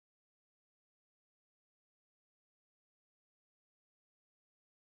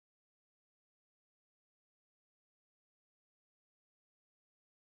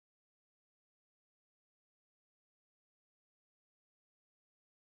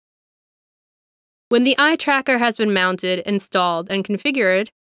When the eye tracker has been mounted, installed, and configured,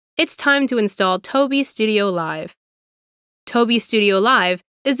 it's time to install Tobii Studiolive. Tobii Studiolive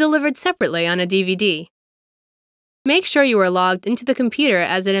is delivered separately on a DVD. Make sure you are logged into the computer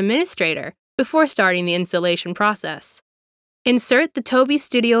as an administrator before starting the installation process. Insert the Tobii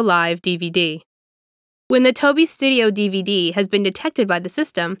Studiolive DVD. When the Tobii Studio DVD has been detected by the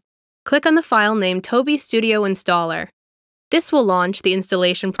system, click on the file named Tobii Studio Installer. This will launch the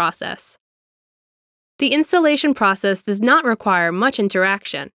installation process. The installation process does not require much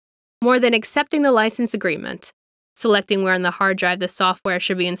interaction, more than accepting the license agreement, selecting where on the hard drive the software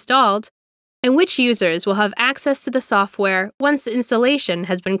should be installed, and which users will have access to the software once the installation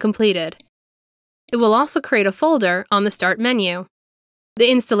has been completed. It will also create a folder on the Start menu.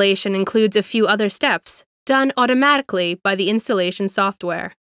 The installation includes a few other steps, done automatically by the installation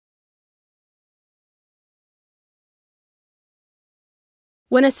software.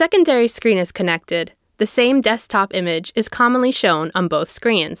 When a secondary screen is connected, the same desktop image is commonly shown on both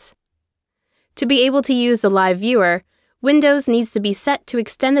screens. To be able to use the live viewer, Windows needs to be set to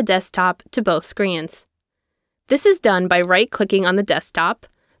extend the desktop to both screens. This is done by right-clicking on the desktop,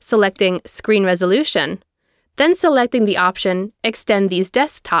 selecting Screen Resolution, then selecting the option Extend these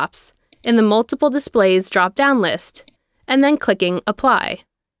desktops in the Multiple Displays drop-down list, and then clicking Apply.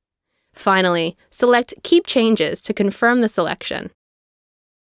 Finally, select Keep Changes to confirm the selection.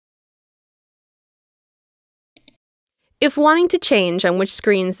 If wanting to change on which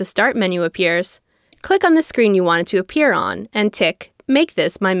screens the Start menu appears, click on the screen you want it to appear on and tick Make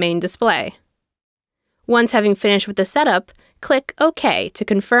this my main display. Once having finished with the setup, click OK to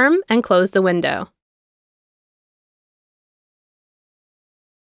confirm and close the window.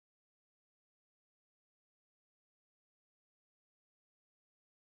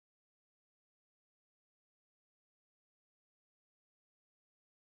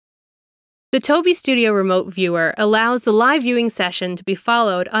 The Tobii Studio Remote Viewer allows the live viewing session to be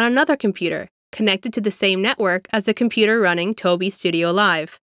followed on another computer connected to the same network as the computer running Tobii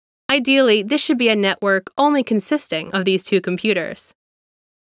Studiolive. Ideally, this should be a network only consisting of these two computers.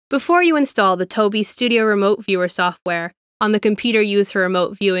 Before you install the Tobii Studio Remote Viewer software on the computer used for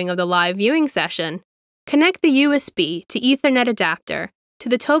remote viewing of the live viewing session, connect the USB to Ethernet adapter to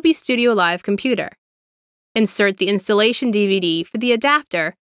the Tobii Studiolive computer. Insert the installation DVD for the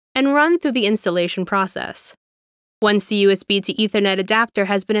adapter and run through the installation process. Once the USB to Ethernet adapter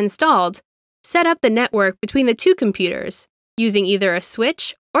has been installed, set up the network between the two computers using either a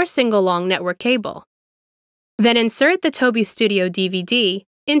switch or single long network cable. Then insert the Tobii Studio DVD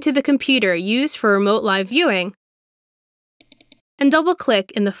into the computer used for remote live viewing and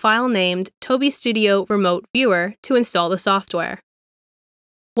double-click in the file named Tobii Studio Remote Viewer to install the software.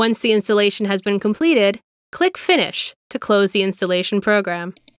 Once the installation has been completed, click Finish to close the installation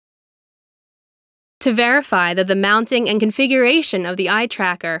program. To verify that the mounting and configuration of the eye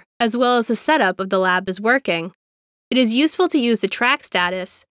tracker, as well as the setup of the lab is working, it is useful to use the track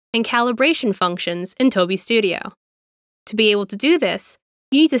status and calibration functions in Tobii Studio. To be able to do this,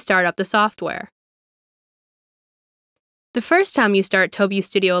 you need to start up the software. The first time you start Tobii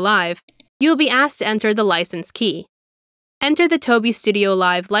Studiolive, you will be asked to enter the license key. Enter the Tobii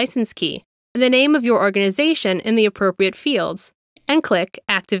Studiolive license key and the name of your organization in the appropriate fields, and click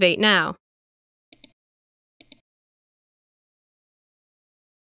Activate Now.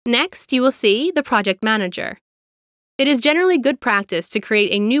 Next, you will see the Project Manager. It is generally good practice to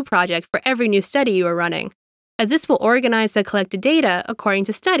create a new project for every new study you are running, as this will organize the collected data according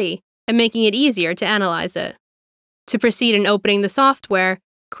to study and making it easier to analyze it. To proceed in opening the software,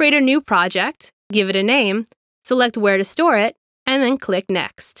 create a new project, give it a name, select where to store it, and then click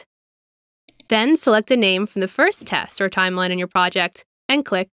Next. Then select a name from the first test or timeline in your project and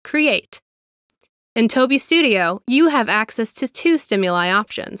click Create. In Tobii Studio, you have access to two stimuli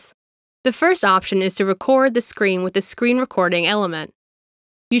options. The first option is to record the screen with the screen recording element.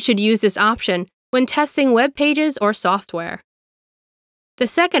 You should use this option when testing web pages or software. The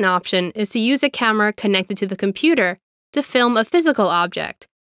second option is to use a camera connected to the computer to film a physical object,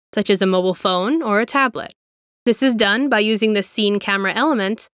 such as a mobile phone or a tablet. This is done by using the Scene Camera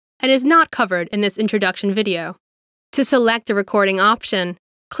element and is not covered in this introduction video. To select a recording option,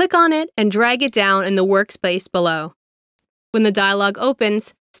 click on it and drag it down in the workspace below. When the dialog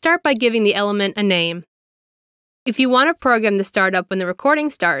opens, start by giving the element a name. If you want a program to start up when the recording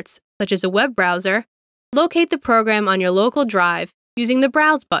starts, such as a web browser, locate the program on your local drive using the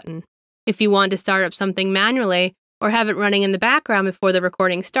Browse button. If you want to start up something manually or have it running in the background before the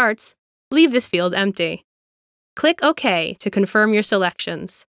recording starts, leave this field empty. Click OK to confirm your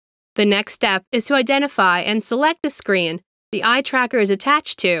selections. The next step is to identify and select the screen the eye tracker is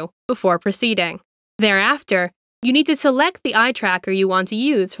attached to before proceeding. Thereafter, you need to select the eye tracker you want to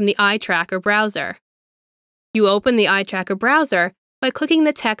use from the eye tracker browser. You open the eye tracker browser by clicking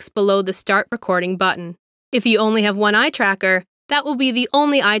the text below the Start Recording button. If you only have one eye tracker, that will be the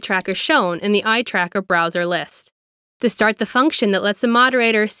only eye tracker shown in the eye tracker browser list. To start the function that lets the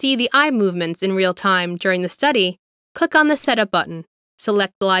moderator see the eye movements in real time during the study, click on the Setup button,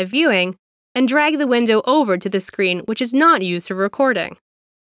 select Live Viewing, and drag the window over to the screen which is not used for recording.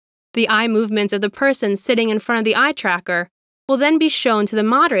 The eye movements of the person sitting in front of the eye tracker will then be shown to the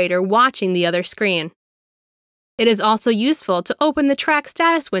moderator watching the other screen. It is also useful to open the Track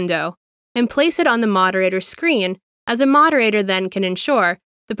Status window and place it on the moderator's screen, as a moderator then can ensure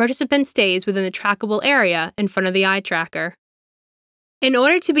the participant stays within the trackable area in front of the eye tracker. In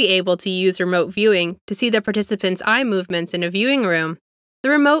order to be able to use remote viewing to see the participant's eye movements in a viewing room, the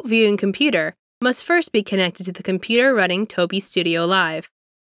remote viewing computer must first be connected to the computer running Tobii Studiolive.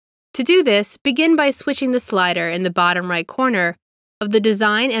 To do this, begin by switching the slider in the bottom right corner of the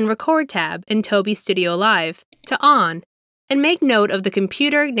Design and Record tab in Tobii Studiolive to On, and make note of the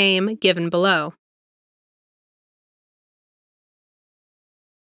computer name given below.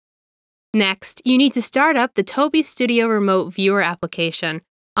 Next, you need to start up the Tobii Studio Remote Viewer application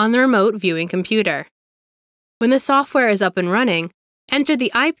on the remote viewing computer. When the software is up and running, enter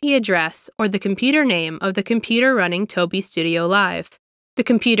the IP address or the computer name of the computer running Tobii Studiolive. The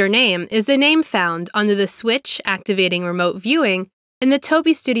computer name is the name found under the switch activating remote viewing in the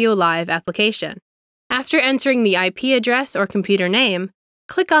Tobii Studiolive application. After entering the IP address or computer name,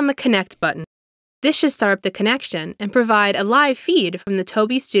 click on the Connect button. This should start up the connection and provide a live feed from the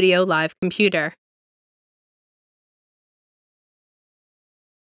Tobii Studiolive computer.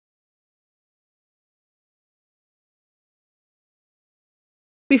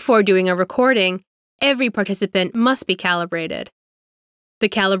 Before doing a recording, every participant must be calibrated. The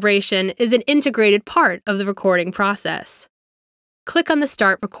calibration is an integrated part of the recording process. Click on the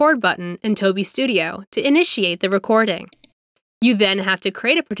Start Record button in Tobii Studio to initiate the recording. You then have to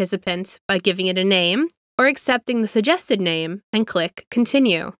create a participant by giving it a name or accepting the suggested name and click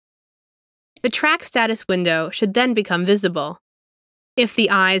Continue. The Track Status window should then become visible. If the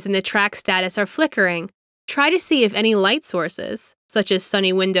eyes in the track status are flickering, try to see if any light sources, such as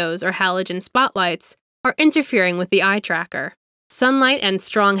sunny windows or halogen spotlights, are interfering with the eye tracker. Sunlight and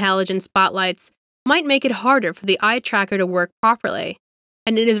strong halogen spotlights might make it harder for the eye tracker to work properly,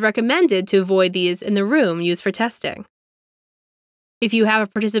 and it is recommended to avoid these in the room used for testing. If you have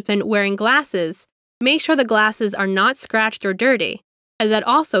a participant wearing glasses, make sure the glasses are not scratched or dirty, as that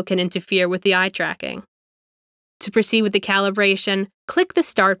also can interfere with the eye tracking. To proceed with the calibration, click the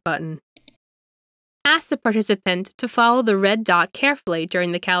Start button. Ask the participant to follow the red dot carefully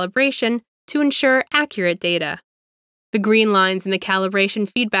during the calibration to ensure accurate data. The green lines in the calibration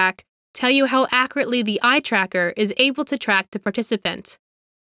feedback tell you how accurately the eye tracker is able to track the participant.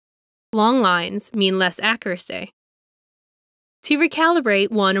 Long lines mean less accuracy. To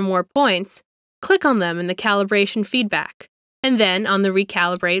recalibrate one or more points, click on them in the calibration feedback, and then on the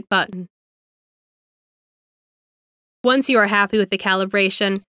Recalibrate button. Once you are happy with the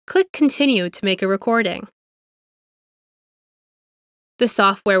calibration, click Continue to make a recording. The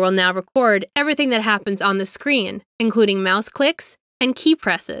software will now record everything that happens on the screen, including mouse clicks and key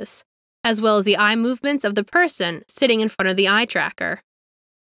presses, as well as the eye movements of the person sitting in front of the eye tracker.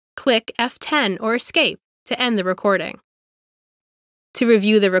 Click F10 or Escape to end the recording. To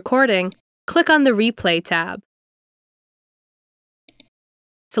review the recording, click on the Replay tab.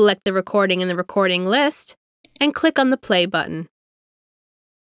 Select the recording in the recording list, and click on the Play button.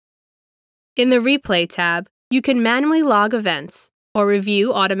 In the Replay tab, you can manually log events or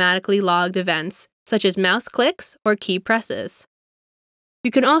review automatically logged events, such as mouse clicks or key presses.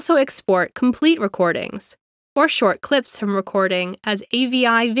 You can also export complete recordings or short clips from recording as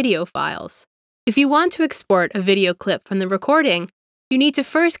AVI video files. If you want to export a video clip from the recording, you need to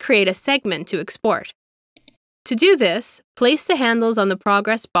first create a segment to export. To do this, place the handles on the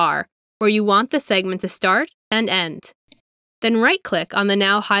progress bar where you want the segment to start and end. Then right-click on the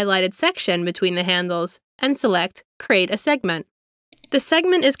now highlighted section between the handles and select Create a Segment. The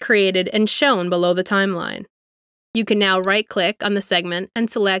segment is created and shown below the timeline. You can now right-click on the segment and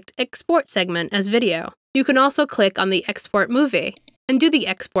select Export Segment as Video. You can also click on the Export Movie and do the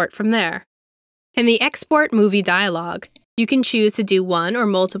export from there. In the Export Movie dialog, you can choose to do one or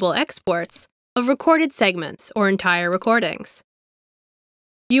multiple exports of recorded segments or entire recordings.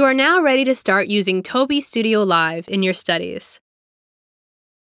 You are now ready to start using Tobii Studiolive in your studies.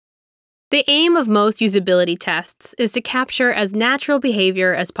 The aim of most usability tests is to capture as natural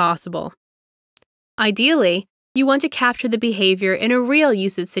behavior as possible. Ideally, you want to capture the behavior in a real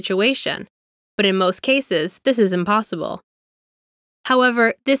usage situation, but in most cases, this is impossible.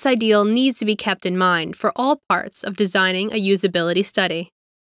 However, this ideal needs to be kept in mind for all parts of designing a usability study.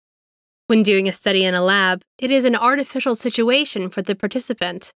 When doing a study in a lab, it is an artificial situation for the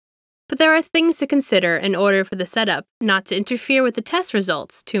participant, but there are things to consider in order for the setup not to interfere with the test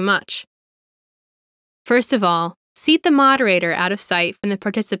results too much. First of all, seat the moderator out of sight from the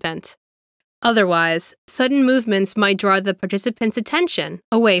participant. Otherwise, sudden movements might draw the participant's attention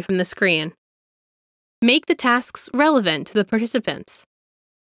away from the screen. Make the tasks relevant to the participants.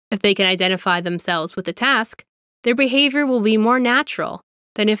 If they can identify themselves with the task, their behavior will be more natural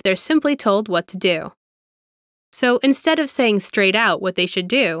than if they're simply told what to do. So instead of saying straight out what they should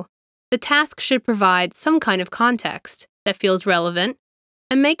do, the task should provide some kind of context that feels relevant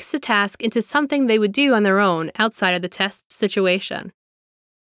and makes the task into something they would do on their own outside of the test situation.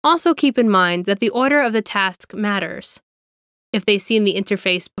 Also keep in mind that the order of the task matters. If they've seen the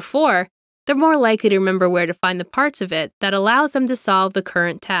interface before, they're more likely to remember where to find the parts of it that allows them to solve the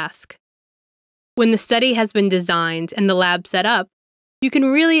current task. When the study has been designed and the lab set up, you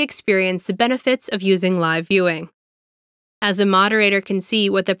can really experience the benefits of using live viewing. As a moderator can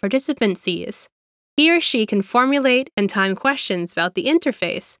see what the participant sees, he or she can formulate and time questions about the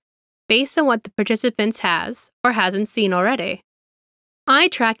interface based on what the participant has or hasn't seen already. Eye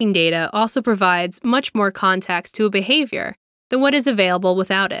tracking data also provides much more context to a behavior than what is available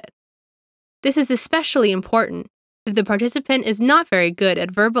without it. This is especially important if the participant is not very good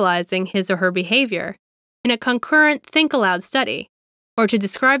at verbalizing his or her behavior in a concurrent think-aloud study, or to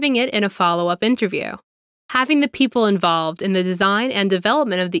describing it in a follow-up interview. Having the people involved in the design and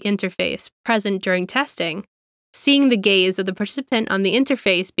development of the interface present during testing, seeing the gaze of the participant on the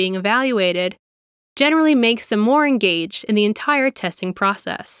interface being evaluated, generally makes them more engaged in the entire testing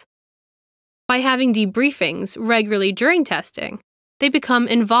process. By having debriefings regularly during testing, they become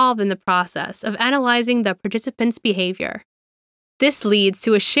involved in the process of analyzing the participant's behavior. This leads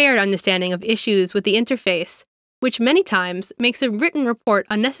to a shared understanding of issues with the interface, which many times makes a written report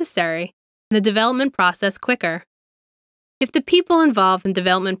unnecessary and the development process quicker. If the people involved in the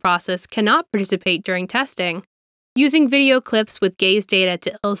development process cannot participate during testing, using video clips with gaze data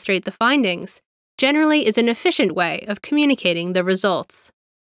to illustrate the findings generally is an efficient way of communicating the results.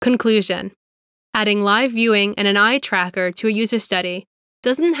 Conclusion: adding live viewing and an eye tracker to a user study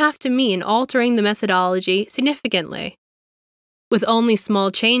doesn't have to mean altering the methodology significantly. With only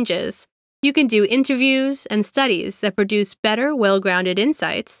small changes, you can do interviews and studies that produce better, well-grounded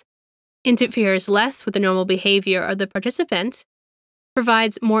insights, interferes less with the normal behavior of the participant,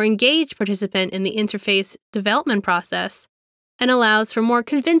 provides more engaged participant in the interface development process, and allows for more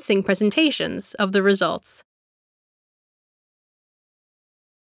convincing presentations of the results.